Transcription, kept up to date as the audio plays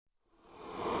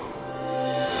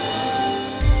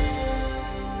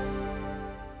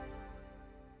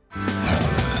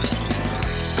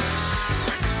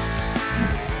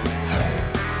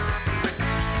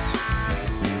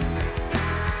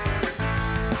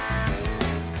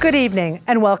Good evening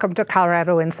and welcome to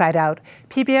Colorado Inside Out,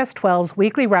 PBS 12's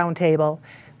weekly roundtable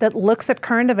that looks at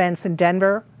current events in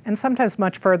Denver and sometimes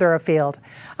much further afield.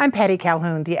 I'm Patty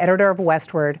Calhoun, the editor of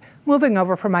Westword, moving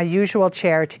over from my usual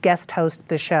chair to guest host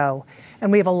the show,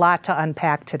 and we have a lot to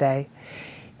unpack today.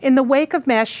 In the wake of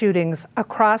mass shootings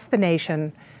across the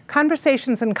nation,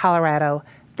 conversations in Colorado,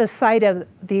 the site of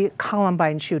the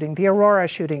Columbine shooting, the Aurora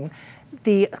shooting,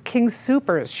 the King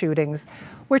Soopers shootings,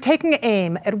 we're taking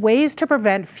aim at ways to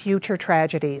prevent future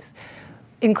tragedies,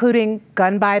 including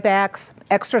gun buybacks,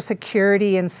 extra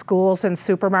security in schools and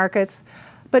supermarkets.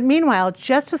 But meanwhile,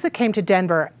 just as it came to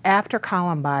Denver after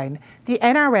Columbine, the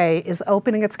NRA is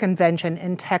opening its convention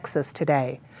in Texas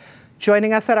today.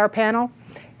 Joining us at our panel,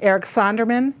 Eric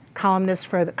Sonderman, columnist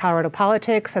for the Colorado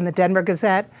Politics and the Denver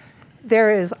Gazette.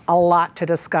 There is a lot to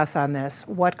discuss on this.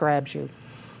 What grabs you?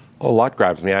 A lot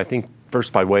grabs me. I think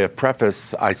first, by way of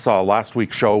preface, I saw last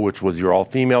week's show, which was your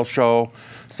all-female show,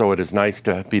 so it is nice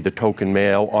to be the token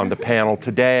male on the panel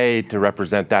today to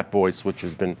represent that voice, which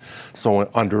has been so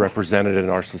underrepresented in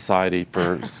our society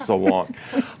for so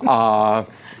long.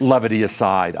 Levity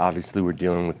aside, obviously we're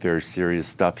dealing with very serious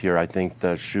stuff here. I think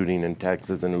the shooting in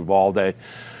Texas and Uvalde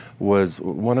was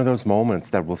one of those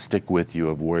moments that will stick with you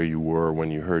of where you were when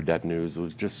you heard that news. It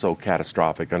was just so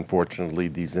catastrophic. Unfortunately,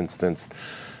 these incidents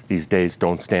these days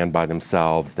don't stand by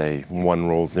themselves. One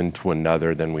rolls into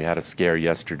another. Then we had a scare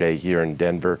yesterday here in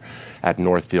Denver at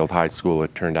Northfield High School.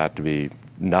 It turned out to be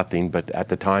nothing, but at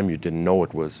the time you didn't know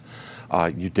it was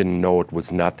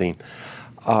nothing.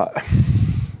 I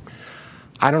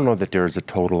don't know that there is a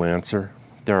total answer.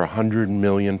 There are 100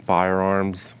 million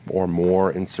firearms or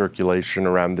more in circulation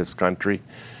around this country.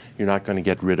 You're not going to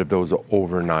get rid of those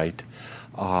overnight.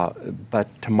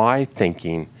 But to my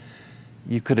thinking,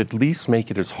 you could at least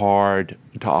make it as hard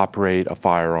to operate a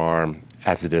firearm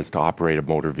as it is to operate a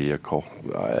motor vehicle.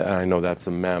 I know that's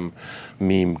a meme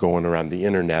going around the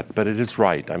internet, but it is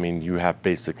right. I mean, you have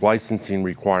basic licensing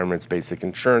requirements, basic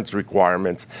insurance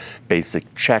requirements,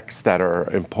 basic checks that are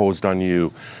imposed on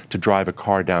you to drive a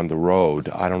car down the road.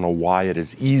 I don't know why it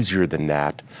is easier than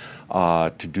that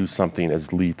to do something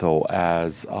as lethal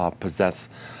as possess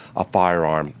a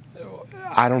firearm.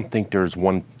 I don't think there's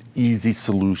one easy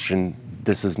solution.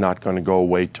 This is not going to go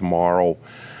away tomorrow,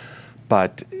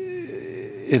 but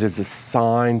it is a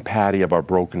sign, Patty, of our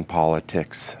broken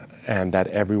politics, and that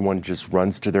everyone just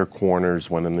runs to their corners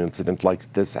when an incident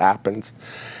like this happens.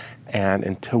 And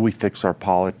until we fix our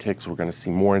politics, we're going to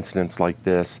see more incidents like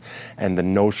this, and the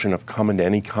notion of coming to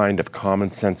any kind of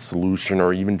common sense solution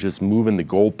or even just moving the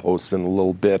goalposts in a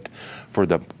little bit for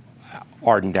the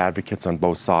ardent advocates on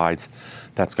both sides,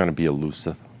 that's going to be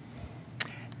elusive.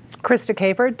 Krista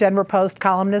Kafer, Denver Post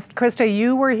columnist. Krista,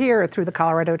 you were here through the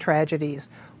Colorado tragedies.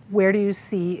 Where do you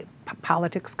see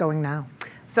politics going now?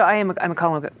 So I'm a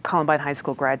Columbine High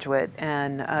School graduate,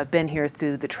 and been here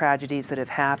through the tragedies that have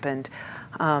happened.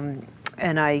 And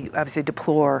I obviously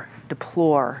deplore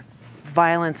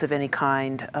violence of any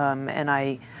kind. And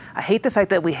I hate the fact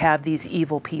that we have these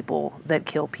evil people that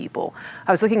kill people.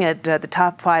 I was looking at the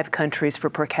top 5 countries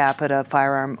for per capita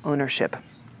firearm ownership.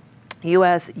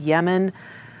 U.S., Yemen,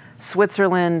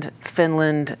 Switzerland,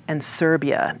 Finland, and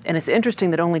Serbia. And it's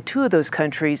interesting that only 2 of those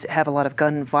countries have a lot of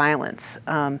gun violence.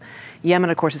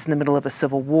 Yemen, of course, is in the middle of a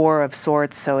civil war of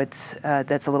sorts, so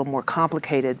that's a little more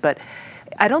complicated. But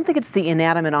I don't think it's the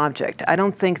inanimate object. I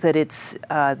don't think that it's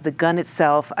the gun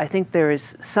itself. I think there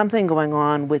is something going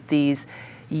on with these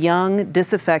young,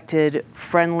 disaffected,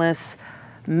 friendless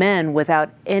men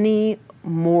without any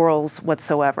morals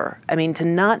whatsoever. I mean, to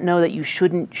not know that you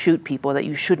shouldn't shoot people, that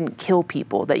you shouldn't kill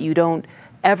people, that you don't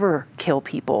ever kill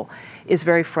people is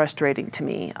very frustrating to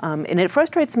me. And it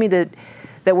frustrates me that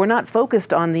we're not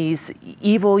focused on these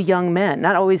evil young men,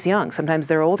 not always young, sometimes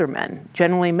they're older men,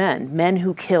 generally men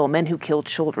who kill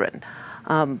children.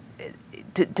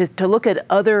 To look at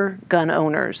other gun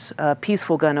owners,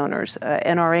 peaceful gun owners,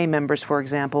 NRA members, for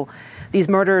example, these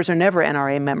murderers are never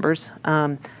NRA members.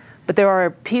 But there are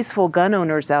peaceful gun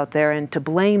owners out there, and to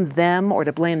blame them or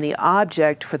to blame the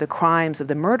object for the crimes of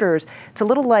the murderers, it's a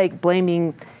little like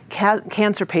blaming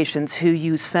cancer patients who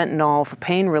use fentanyl for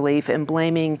pain relief and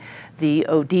blaming the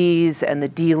ODs and the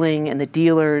dealing and the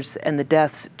dealers and the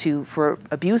deaths for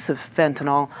abuse of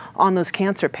fentanyl on those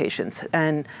cancer patients.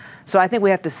 And so I think we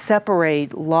have to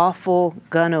separate lawful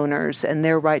gun owners and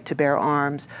their right to bear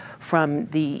arms from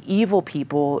the evil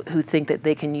people who think that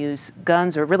they can use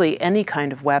guns or really any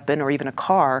kind of weapon or even a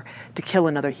car to kill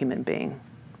another human being.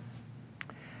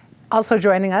 Also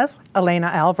joining us, Elena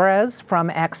Alvarez from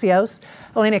Axios.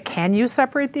 Elena, can you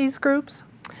separate these groups?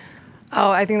 Oh,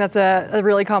 I think that's a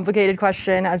really complicated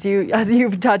question, as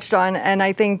you've touched on. And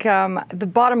I think the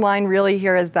bottom line really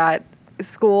here is that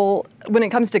when it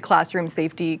comes to classroom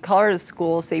safety, Colorado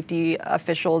school safety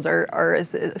officials are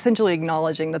essentially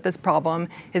acknowledging that this problem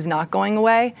is not going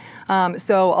away.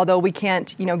 So although we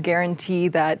can't, guarantee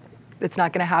that it's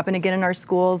not going to happen again in our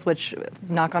schools, which,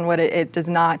 knock on wood, it does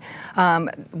not,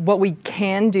 what we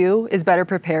can do is better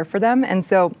prepare for them. And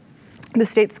so the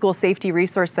State School Safety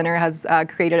Resource Center has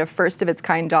created a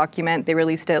first-of-its-kind document. They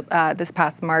released it this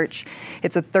past March.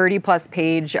 It's a 30-plus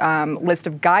page list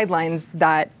of guidelines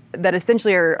that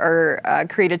essentially are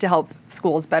created to help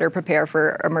schools better prepare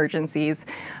for emergencies.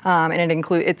 And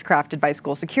it's crafted by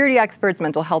school security experts,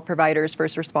 mental health providers,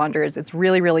 first responders. It's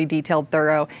really, really detailed,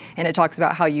 thorough, and it talks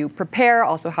about how you prepare,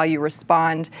 also how you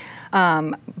respond.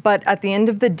 But at the end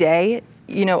of the day,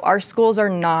 our schools are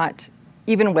not,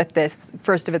 even with this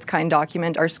first-of-its-kind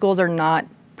document, our schools are not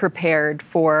prepared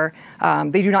for,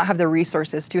 they do not have the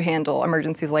resources to handle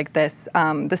emergencies like this.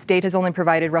 The state has only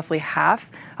provided roughly half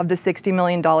of the $60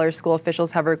 million school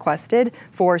officials have requested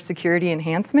for security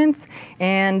enhancements,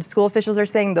 and school officials are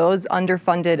saying those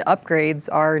underfunded upgrades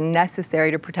are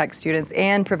necessary to protect students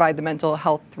and provide the mental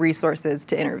health resources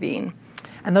to intervene.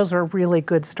 And those are really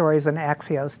good stories in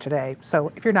Axios today.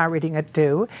 So if you're not reading it,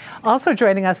 do. Also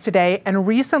joining us today, and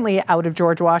recently out of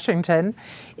George Washington,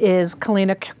 is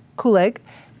Kalina Kulig.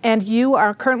 And you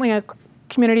are currently a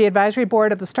Community Advisory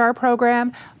Board of the STAR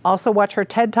program. Also watch her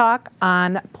TED Talk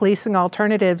on policing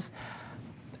alternatives.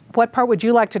 What part would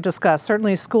you like to discuss?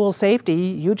 Certainly school safety.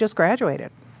 You just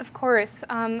graduated. Of course.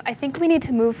 I think we need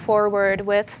to move forward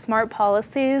with smart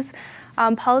policies.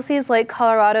 Policies like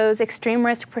Colorado's Extreme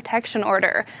Risk Protection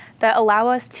Order that allow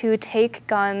us to take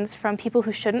guns from people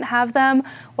who shouldn't have them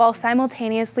while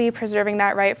simultaneously preserving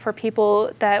that right for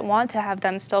people that want to have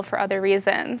them still for other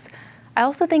reasons. I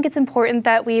also think it's important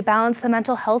that we balance the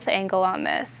mental health angle on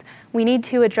this. We need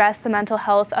to address the mental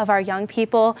health of our young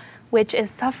people, which is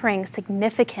suffering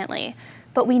significantly.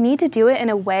 But we need to do it in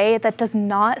a way that does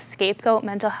not scapegoat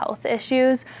mental health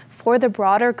issues for the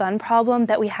broader gun problem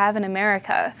that we have in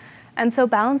America. And so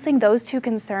balancing those two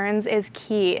concerns is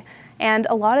key. And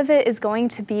a lot of it is going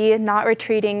to be not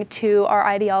retreating to our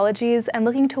ideologies and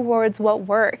looking towards what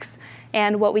works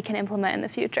and what we can implement in the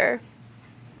future.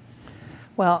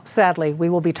 Well, sadly, we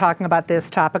will be talking about this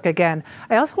topic again.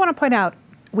 I also want to point out,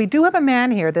 we do have a man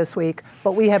here this week,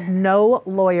 but we have no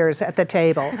lawyers at the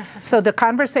table. So the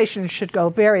conversation should go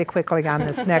very quickly on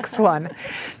this next one.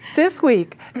 This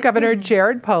week, Governor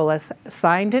Jared Polis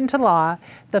signed into law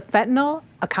the Fentanyl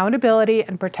Accountability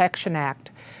and Protection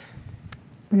Act.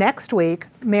 Next week,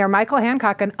 Mayor Michael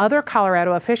Hancock and other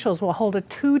Colorado officials will hold a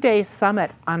 2-day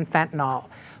summit on fentanyl.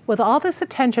 With all this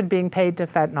attention being paid to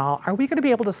fentanyl, are we going to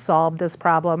be able to solve this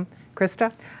problem?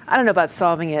 Krista? I don't know about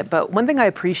solving it, but one thing I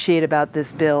appreciate about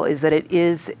this bill is that it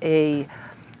is a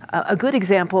good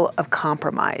example of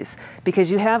compromise,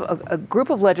 because you have a group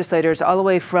of legislators all the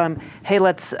way from, hey,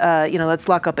 let's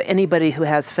lock up anybody who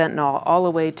has fentanyl, all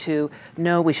the way to,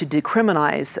 no, we should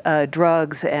decriminalize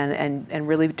drugs and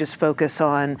really just focus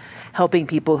on helping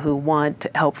people who want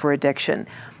help for addiction.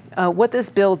 What this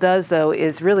bill does, though,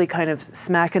 is really kind of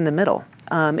smack in the middle.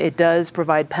 It does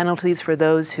provide penalties for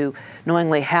those who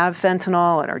knowingly have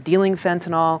fentanyl and are dealing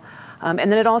fentanyl. And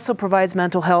then it also provides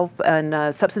mental health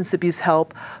and substance abuse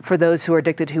help for those who are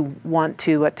addicted who want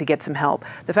to get some help.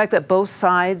 The fact that both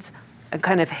sides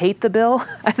kind of hate the bill,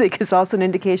 I think, is also an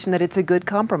indication that it's a good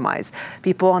compromise.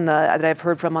 People that I've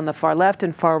heard from on the far left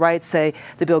and far right say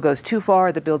the bill goes too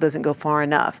far, the bill doesn't go far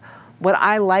enough. What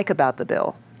I like about the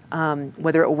bill,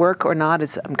 whether it will work or not,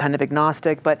 I'm kind of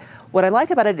agnostic, but what I like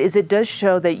about it is it does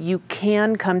show that you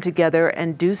can come together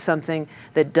and do something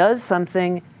that does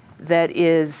something that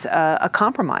is a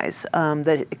compromise,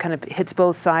 that kind of hits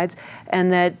both sides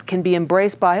and that can be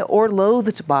embraced by or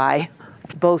loathed by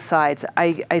both sides.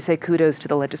 I say kudos to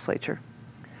the legislature.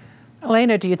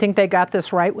 Elena, do you think they got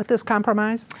this right with this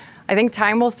compromise? I think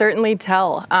time will certainly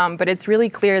tell, but it's really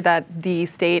clear that the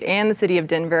state and the city of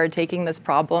Denver are taking this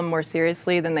problem more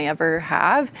seriously than they ever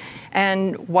have.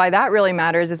 And why that really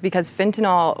matters is because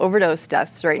fentanyl overdose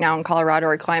deaths right now in Colorado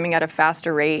are climbing at a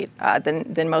faster rate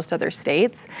than most other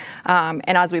states.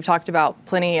 And as we've talked about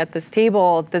plenty at this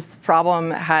table, this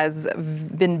problem has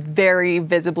been very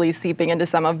visibly seeping into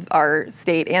some of our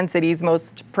state and city's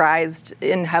most prized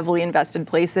and heavily invested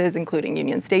places, including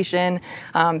Union Station,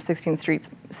 16th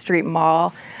Street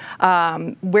Mall.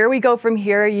 Where we go from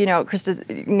here,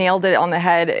 Krista nailed it on the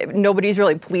head. Nobody's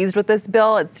really pleased with this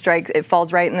bill. It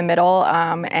falls right in the middle,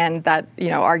 and that,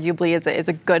 arguably is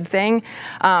a good thing.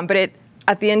 But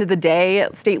at the end of the day,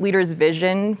 state leaders'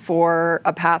 vision for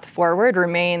a path forward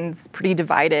remains pretty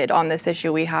divided on this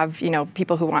issue. We have,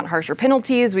 people who want harsher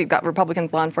penalties. We've got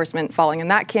Republicans, law enforcement falling in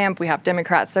that camp. We have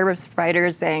Democrat service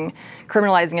providers saying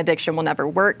criminalizing addiction will never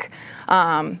work.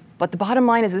 But the bottom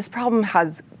line is this problem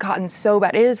has gotten so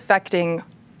bad. It is affecting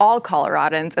all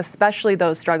Coloradans, especially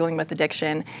those struggling with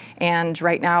addiction. And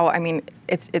right now,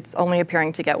 it's only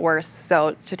appearing to get worse.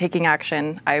 So taking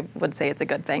action, I would say it's a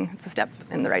good thing. It's a step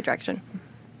in the right direction.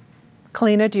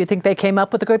 Kalina, do you think they came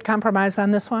up with a good compromise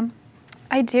on this one?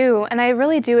 I do, and I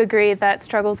really do agree that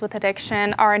struggles with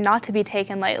addiction are not to be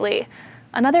taken lightly.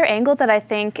 Another angle that I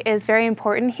think is very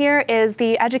important here is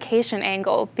the education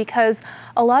angle, because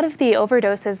a lot of the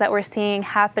overdoses that we're seeing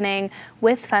happening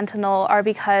with fentanyl are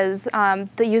because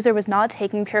the user was not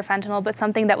taking pure fentanyl, but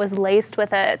something that was laced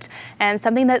with it, and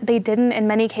something that they didn't, in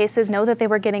many cases, know that they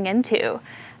were getting into.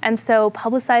 And so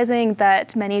publicizing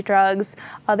that many drugs,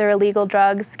 other illegal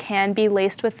drugs, can be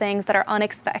laced with things that are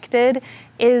unexpected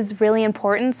is really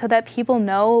important so that people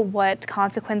know what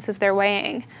consequences they're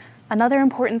weighing. Another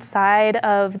important side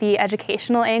of the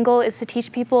educational angle is to teach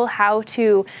people how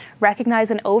to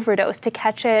recognize an overdose, to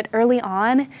catch it early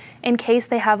on in case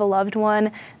they have a loved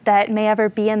one that may ever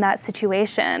be in that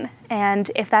situation.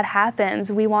 And if that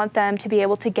happens, we want them to be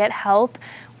able to get help,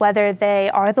 whether they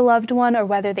are the loved one or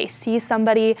whether they see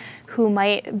somebody who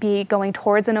might be going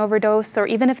towards an overdose, or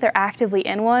even if they're actively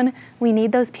in one. We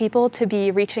need those people to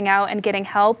be reaching out and getting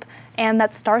help, and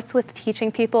that starts with teaching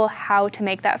people how to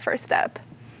make that first step.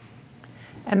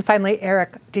 And finally,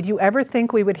 Eric, did you ever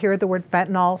think we would hear the word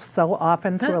fentanyl so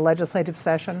often through a legislative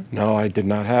session? No, I did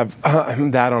not have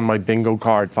that on my bingo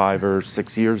card 5 or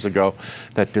 6 years ago,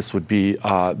 that this would be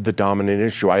the dominant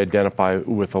issue. I identify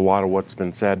with a lot of what's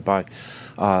been said by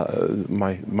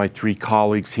my three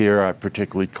colleagues here,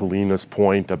 particularly Kalina's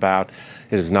point about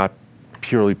it is not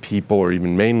purely people, or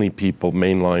even mainly people,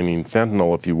 mainlining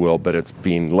fentanyl, if you will, but it's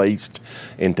being laced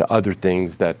into other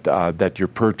things that you're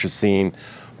purchasing,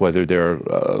 whether they're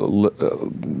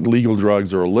legal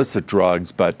drugs or illicit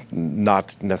drugs, but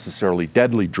not necessarily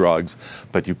deadly drugs,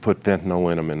 but you put fentanyl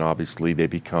in them and obviously they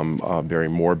become very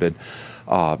morbid,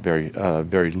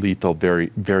 very lethal,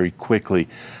 very, very quickly.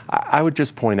 I would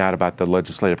just point out about the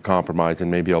legislative compromise,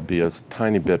 and maybe I'll be a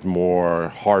tiny bit more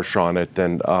harsh on it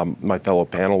than my fellow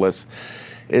panelists.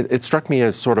 It struck me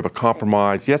as sort of a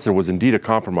compromise. Yes, it was indeed a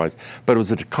compromise, but it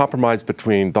was a compromise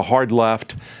between the hard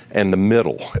left and the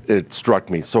middle, it struck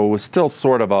me. So it was still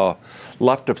sort of a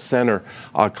left of center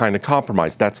kind of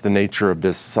compromise. That's the nature of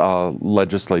this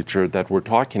legislature that we're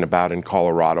talking about in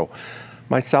Colorado.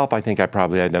 Myself, I think I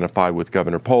probably identify with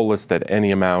Governor Polis that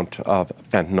any amount of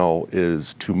fentanyl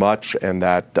is too much, and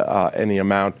that any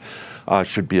amount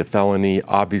should be a felony.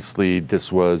 Obviously,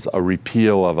 this was a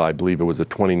repeal of, I believe it was a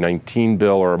 2019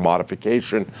 bill, or a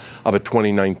modification of a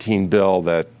 2019 bill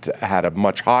that had a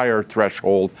much higher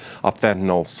threshold of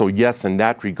fentanyl. So yes, in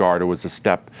that regard, it was a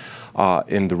step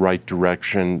in the right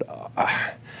direction.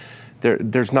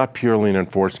 There's not purely an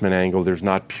enforcement angle. There's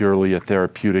not purely a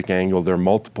therapeutic angle. There are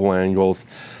multiple angles.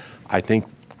 I think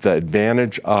the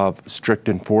advantage of strict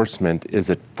enforcement is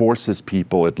it forces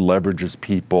people, it leverages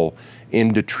people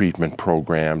into treatment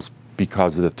programs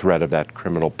because of the threat of that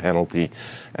criminal penalty.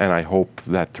 And I hope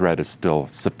that threat is still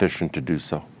sufficient to do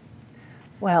so.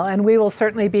 Well, and we will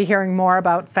certainly be hearing more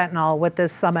about fentanyl with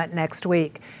this summit next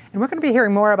week. And we're going to be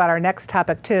hearing more about our next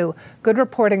topic, too. Good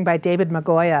reporting by David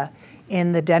Magoya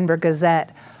in the Denver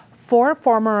Gazette. 4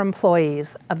 former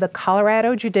employees of the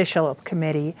Colorado Judicial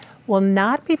Committee will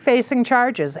not be facing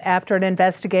charges after an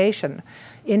investigation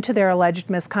into their alleged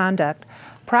misconduct.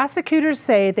 Prosecutors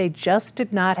say they just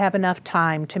did not have enough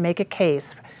time to make a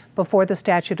case before the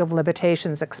statute of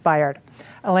limitations expired.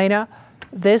 Elena,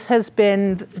 this has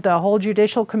been, the whole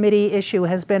Judicial Committee issue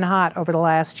has been hot over the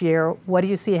last year. What do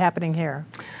you see happening here?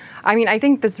 I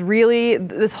think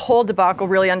this whole debacle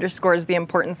really underscores the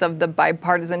importance of the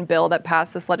bipartisan bill that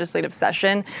passed this legislative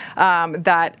session,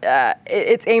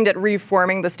 it's aimed at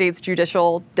reforming the state's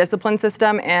judicial discipline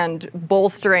system and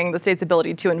bolstering the state's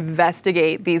ability to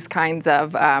investigate these kinds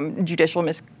of judicial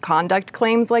misconduct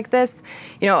claims like this.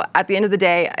 At the end of the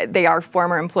day, they are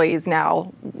former employees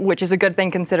now, which is a good thing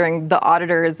considering the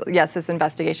auditors, yes, this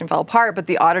investigation fell apart, but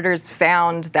the auditors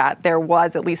found that there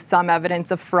was at least some evidence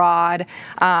of fraud,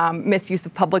 misuse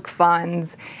of public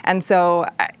funds. And so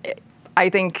I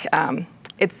think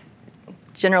it's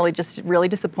generally just really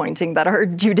disappointing that our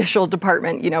judicial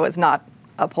department, is not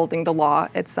upholding the law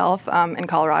itself, and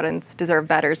Coloradans deserve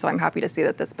better. So I'm happy to see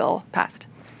that this bill passed.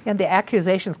 And the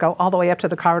accusations go all the way up to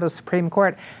the Colorado Supreme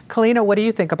Court. Kalina, what do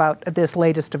you think about this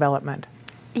latest development?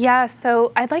 Yeah,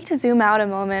 so I'd like to zoom out a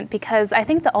moment because I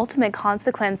think the ultimate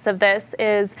consequence of this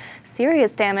is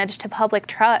serious damage to public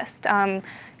trust.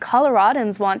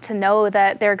 Coloradans want to know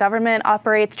that their government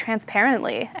operates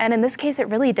transparently, and in this case, it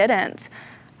really didn't.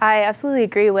 I absolutely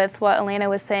agree with what Elena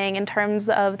was saying in terms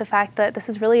of the fact that this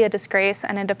is really a disgrace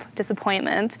and a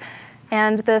disappointment.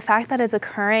 And the fact that it's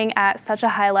occurring at such a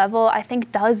high level, I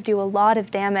think, does do a lot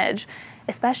of damage,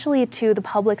 especially to the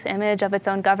public's image of its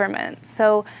own government.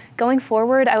 So going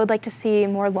forward, I would like to see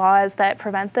more laws that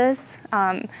prevent this,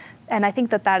 and I think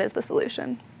that that is the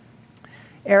solution.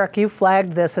 Eric, you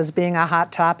flagged this as being a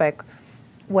hot topic.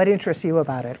 What interests you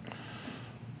about it?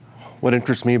 What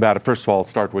interests me about it, first of all, I'll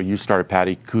start where you started,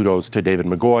 Patty. Kudos to David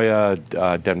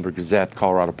Magoya, Denver Gazette,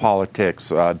 Colorado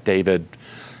Politics. David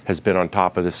has been on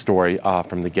top of this story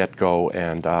from the get-go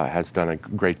and has done a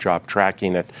great job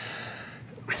tracking it.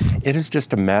 It is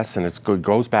just a mess, and it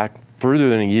goes back further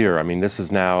than a year. I mean, this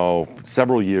is now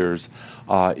several years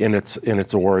in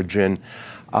its origin.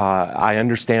 I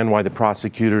understand why the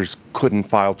prosecutors couldn't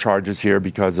file charges here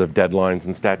because of deadlines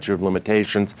and statute of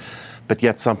limitations, but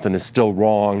yet something is still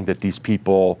wrong that these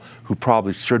people who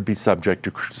probably should be subject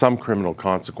to some criminal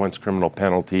consequence, criminal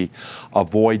penalty,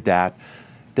 avoid that.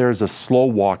 There's a slow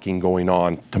walking going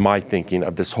on, to my thinking,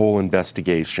 of this whole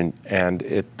investigation, and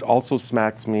it also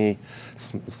smacks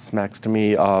to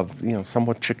me of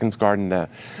somewhat chicken's garden,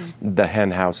 the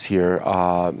hen house here,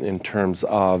 in terms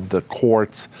of the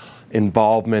court's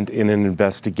involvement in an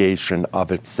investigation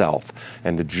of itself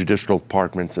and the judicial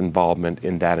department's involvement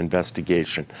in that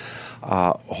investigation.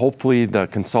 Hopefully the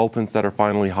consultants that are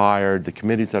finally hired, the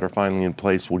committees that are finally in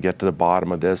place will get to the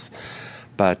bottom of this.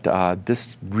 But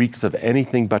this reeks of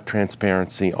anything but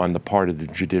transparency on the part of the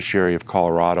judiciary of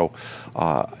Colorado.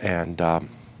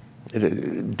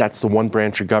 That's the one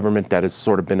branch of government that has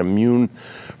sort of been immune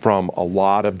from a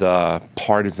lot of the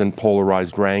partisan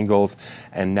polarized wrangles,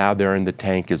 and now they're in the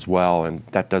tank as well, and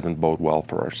that doesn't bode well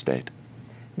for our state.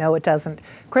 No, it doesn't.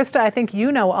 Krista, I think you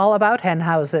know all about hen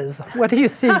houses. What do you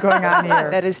see going on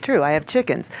here? That is true. I have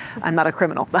chickens. I'm not a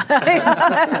criminal.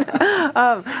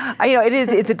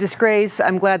 It's a disgrace.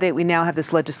 I'm glad that we now have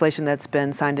this legislation that's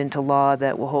been signed into law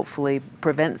that will hopefully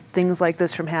prevent things like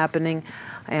this from happening.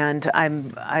 And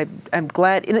I'm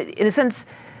glad, in a sense,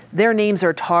 their names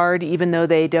are tarred, even though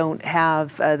they don't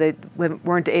have, they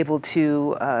weren't able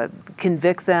to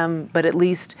convict them, but at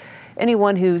least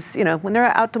anyone who's, when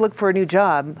they're out to look for a new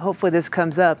job, hopefully this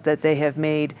comes up that they have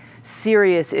made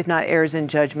serious, if not errors in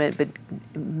judgment, but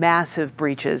massive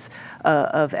breaches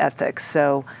of ethics.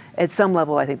 So at some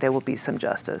level, I think there will be some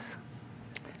justice.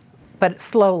 But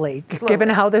slowly, given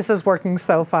how this is working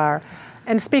so far.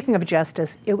 And speaking of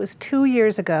justice, it was 2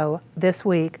 years ago this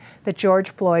week that George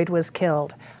Floyd was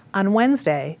killed. On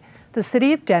Wednesday, the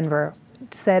city of Denver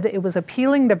said it was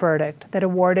appealing the verdict that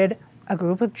awarded a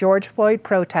group of George Floyd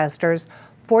protesters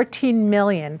 $14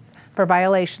 million for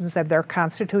violations of their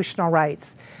constitutional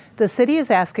rights. The city is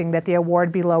asking that the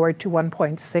award be lowered to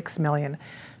 $1.6 million.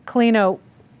 Kalina,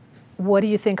 what do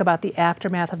you think about the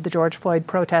aftermath of the George Floyd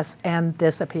protests and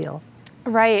this appeal?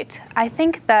 Right. I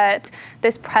think that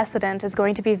this precedent is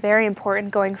going to be very important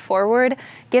going forward,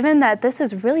 given that this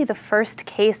is really the first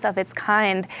case of its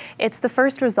kind. It's the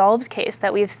first resolved case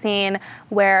that we've seen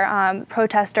where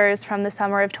protesters from the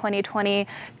summer of 2020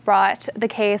 brought the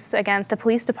case against a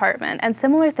police department. And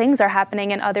similar things are happening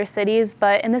in other cities,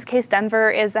 but in this case, Denver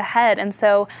is ahead. And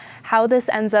so how this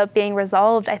ends up being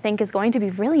resolved, I think, is going to be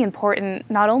really important,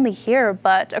 not only here,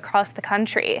 but across the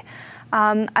country.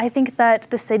 I think that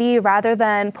the city, rather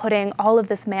than putting all of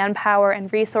this manpower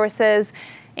and resources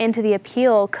into the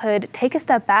appeal, could take a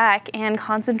step back and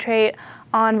concentrate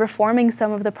on reforming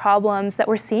some of the problems that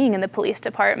we're seeing in the police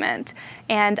department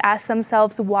and ask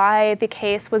themselves why the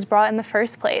case was brought in the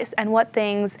first place and what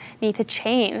things need to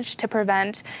change to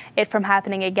prevent it from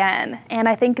happening again. And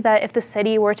I think that if the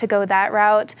city were to go that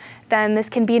route, then this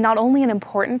can be not only an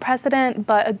important precedent,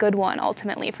 but a good one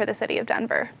ultimately for the city of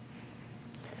Denver.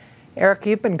 Eric,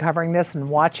 you've been covering this and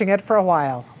watching it for a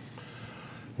while.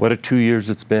 What a 2 years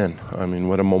it's been. I mean,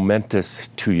 what a momentous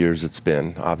 2 years it's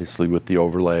been, obviously with the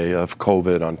overlay of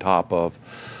COVID on top of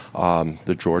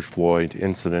the George Floyd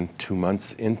incident 2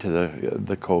 months into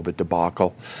the COVID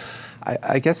debacle.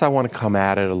 I guess I want to come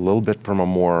at it a little bit from a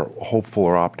more hopeful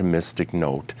or optimistic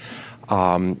note.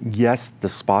 Yes, the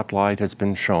spotlight has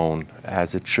been shown,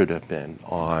 as it should have been,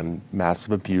 on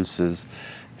massive abuses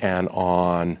and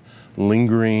on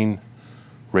lingering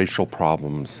racial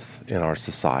problems in our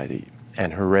society.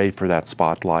 And hooray for that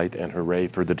spotlight, and hooray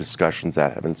for the discussions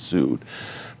that have ensued.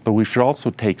 But we should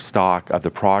also take stock of the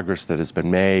progress that has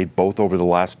been made, both over the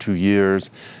last 2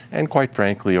 years and, quite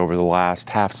frankly, over the last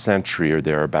half century or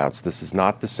thereabouts. This is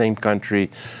not the same country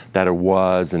that it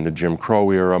was in the Jim Crow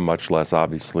era, much less,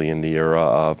 obviously, in the era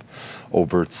of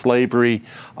overt slavery.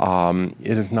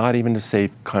 It is not even the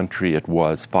same country it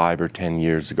was 5 or 10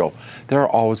 years ago. There are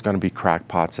always going to be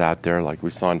crackpots out there, like we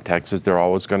saw in Texas. There are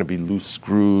always going to be loose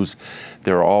screws.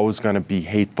 There are always going to be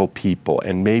hateful people,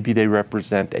 and maybe they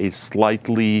represent a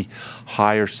slightly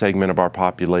higher segment of our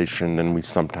population than we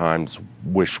sometimes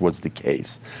wish was the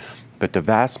case. But the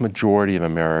vast majority of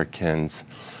Americans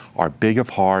are big of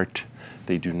heart.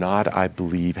 They do not, I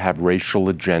believe, have racial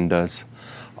agendas.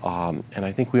 And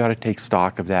I think we ought to take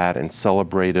stock of that and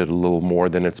celebrate it a little more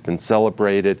than it's been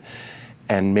celebrated,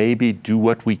 and maybe do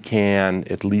what we can,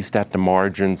 at least at the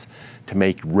margins, to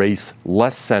make race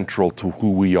less central to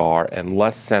who we are and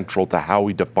less central to how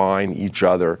we define each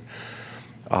other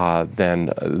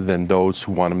than those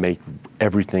who want to make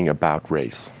everything about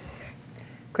race.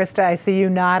 Krista, I see you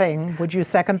nodding. Would you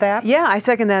second that? Yeah, I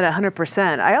second that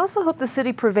 100%. I also hope the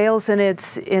city prevails in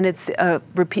its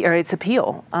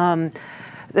appeal.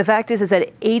 The fact is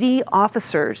that 80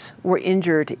 officers were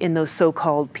injured in those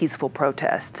so-called peaceful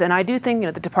protests. And I do think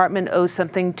the department owes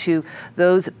something to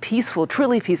those peaceful,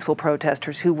 truly peaceful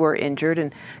protesters who were injured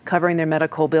and covering their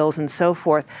medical bills and so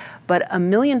forth. But $1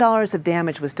 million of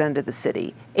damage was done to the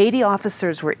city. 80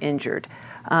 officers were injured.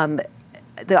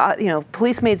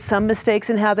 Police made some mistakes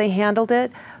in how they handled it,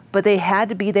 but they had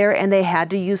to be there and they had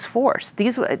to use force.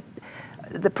 The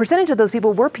percentage of those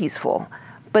people were peaceful.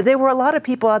 But there were a lot of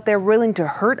people out there willing to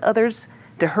hurt others,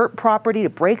 to hurt property, to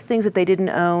break things that they didn't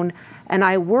own. And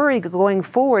I worry going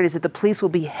forward is that the police will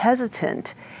be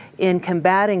hesitant in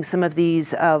combating some of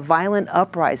these violent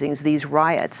uprisings, these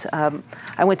riots.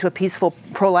 I went to a peaceful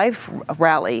pro-life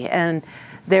rally, and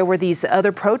there were these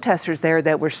other protesters there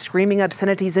that were screaming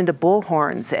obscenities into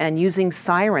bullhorns and using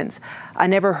sirens. I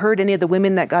never heard any of the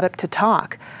women that got up to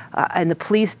talk. And the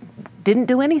police didn't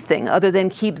do anything other than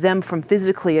keep them from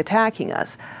physically attacking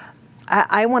us.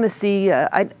 I want to see,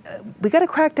 we got to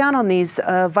crack down on these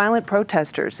violent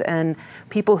protesters and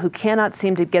people who cannot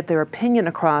seem to get their opinion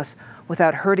across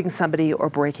without hurting somebody or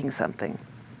breaking something.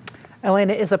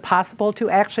 Elena, is it possible to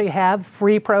actually have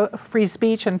free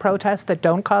speech and protests that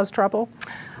don't cause trouble?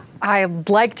 I'd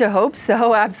like to hope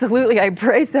so. Absolutely. I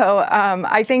pray so.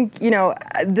 I think,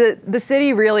 the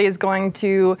city really is going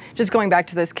to, just going back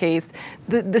to this case,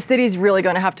 the city's really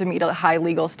going to have to meet a high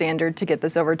legal standard to get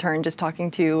this overturned, just talking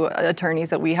to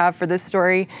attorneys that we have for this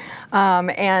story.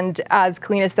 And as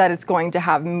Kalina said, it's going to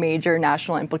have major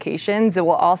national implications. It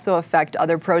will also affect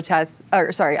other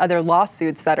other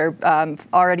lawsuits that are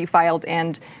already filed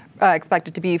and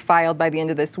expected to be filed by the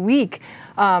end of this week,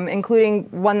 including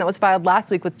one that was filed last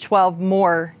week with 12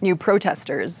 more new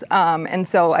protesters. And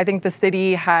so I think the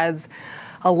city has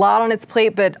a lot on its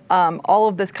plate, but all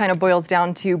of this kind of boils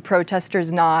down to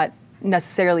protesters not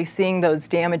necessarily seeing those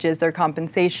damages, their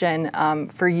compensation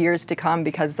for years to come,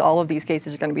 because all of these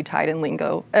cases are going to be tied in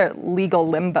legal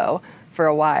limbo for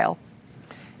a while.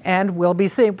 And we'll be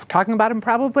talking about them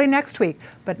probably next week.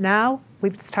 But now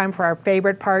it's time for our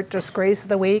favorite part, Disgrace of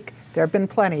the Week. There have been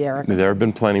plenty, Eric. There have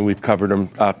been plenty. We've covered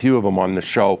them, a few of them on the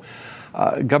show.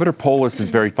 Governor Polis is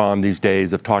very fond these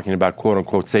days of talking about, quote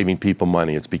unquote, saving people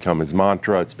money. It's become his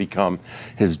mantra. It's become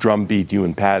his drumbeat. You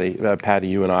and Patty,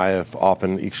 you and I have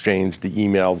often exchanged the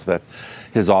emails that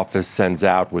his office sends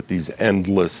out with these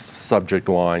endless subject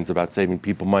lines about saving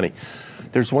people money.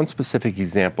 There's one specific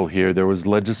example here. There was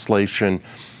legislation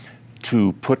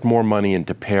to put more money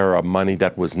into PARA, money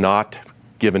that was not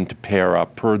given to PARA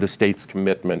per the state's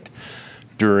commitment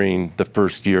during the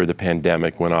first year of the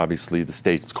pandemic, when obviously the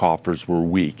state's coffers were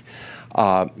weak.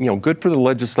 Good for the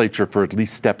legislature for at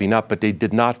least stepping up, but they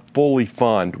did not fully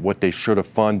fund what they should have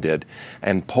funded.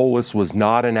 And Polis was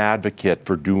not an advocate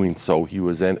for doing so. He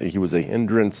was a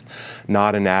hindrance,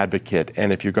 not an advocate.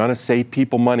 And if you're going to save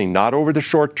people money, not over the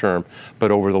short term,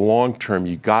 but over the long term,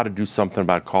 you got to do something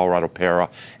about Colorado PARA,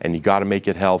 and you got to make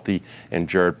it healthy. And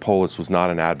Jared Polis was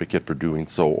not an advocate for doing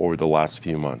so over the last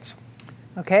few months.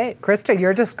 Okay, Krista,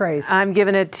 your disgrace. I'm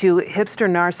giving it to hipster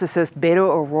narcissist Beto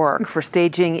O'Rourke for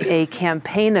staging a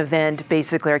campaign event,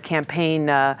 basically, a campaign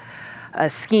a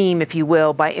scheme, if you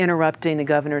will, by interrupting the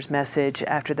governor's message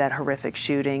after that horrific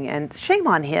shooting. And shame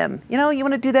on him. You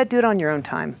want to do that, do it on your own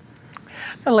time.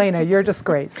 Elena, your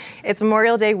disgrace. It's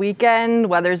Memorial Day weekend.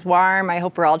 Weather's warm. I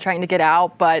hope we're all trying to get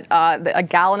out. But a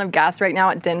gallon of gas right now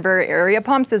at Denver area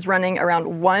pumps is running around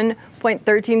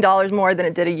 $1.13 more than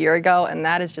it did a year ago, and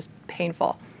that is just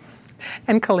painful.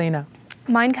 And Kalina.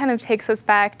 Mine kind of takes us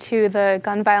back to the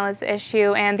gun violence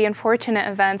issue and the unfortunate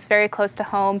events very close to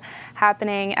home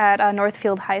happening at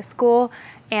Northfield High School,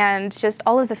 and just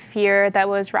all of the fear that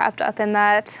was wrapped up in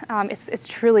that. It's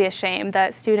truly a shame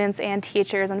that students and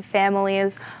teachers and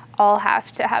families all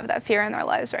have to have that fear in their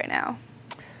lives right now.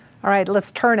 All right,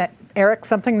 let's turn it. Eric,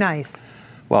 something nice.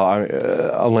 Well,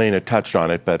 Elena touched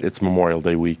on it, but it's Memorial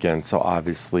Day weekend, so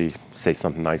obviously say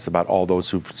something nice about all those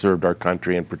who've served our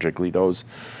country, and particularly those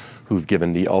who've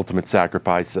given the ultimate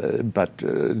sacrifice. But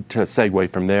to segue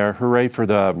from there, hooray for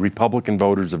the Republican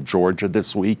voters of Georgia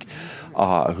this week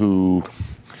who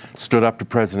stood up to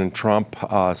President Trump,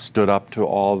 stood up to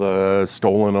all the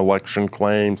stolen election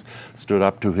claims, stood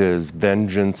up to his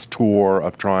vengeance tour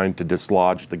of trying to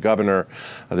dislodge the governor,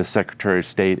 the Secretary of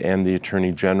State, and the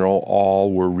Attorney General.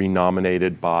 All were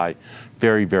renominated by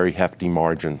very, very hefty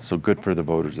margins. So good for the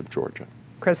voters of Georgia.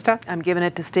 Krista? I'm giving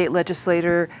it to State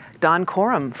Legislator Don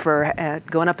Coram for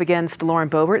going up against Lauren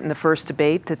Boebert in the first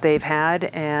debate that they've had,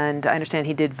 and I understand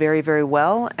he did very, very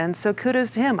well, and so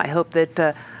kudos to him. I hope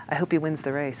he wins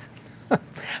the race.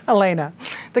 Elena?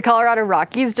 The Colorado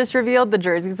Rockies just revealed the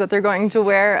jerseys that they're going to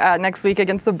wear next week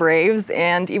against the Braves,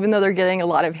 and even though they're getting a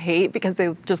lot of hate because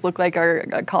they just look like our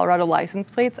Colorado license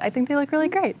plates, I think they look really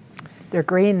great. They're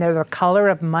green. They're the color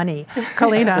of money.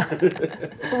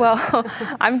 Kalina? Well,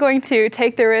 I'm going to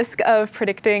take the risk of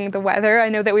predicting the weather. I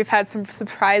know that we've had some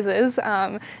surprises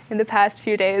in the past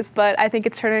few days, but I think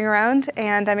it's turning around,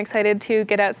 and I'm excited to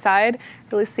get outside,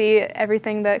 really see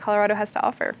everything that Colorado has to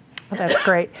offer. Well, that's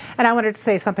great. And I wanted to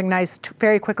say something nice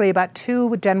very quickly about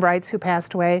two Denverites who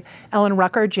passed away. Ellen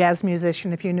Rucker, jazz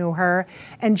musician, if you knew her,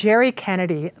 and Jerry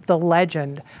Kennedy, the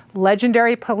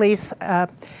legendary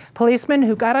policeman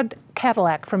who got a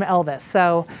Cadillac from Elvis.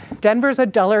 So Denver's a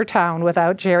duller town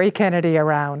without Jerry Kennedy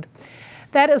around.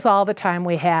 That is all the time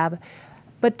we have.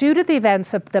 But due to the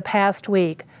events of the past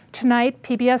week, tonight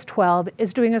PBS 12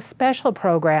 is doing a special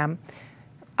program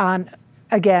at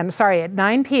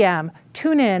 9 p.m.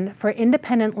 Tune in for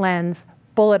Independent Lens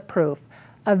Bulletproof,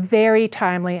 a very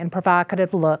timely and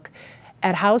provocative look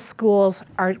at how schools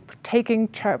are taking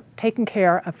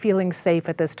care of feeling safe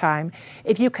at this time.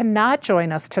 If you cannot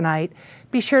join us tonight,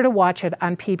 be sure to watch it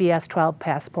on PBS 12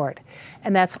 Passport.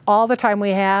 And that's all the time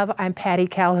we have. I'm Patty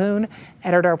Calhoun,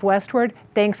 editor of Westward.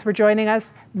 Thanks for joining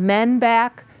us. Men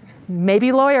back,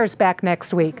 maybe lawyers back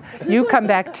next week. You come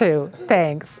back too.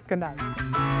 Thanks. Good night.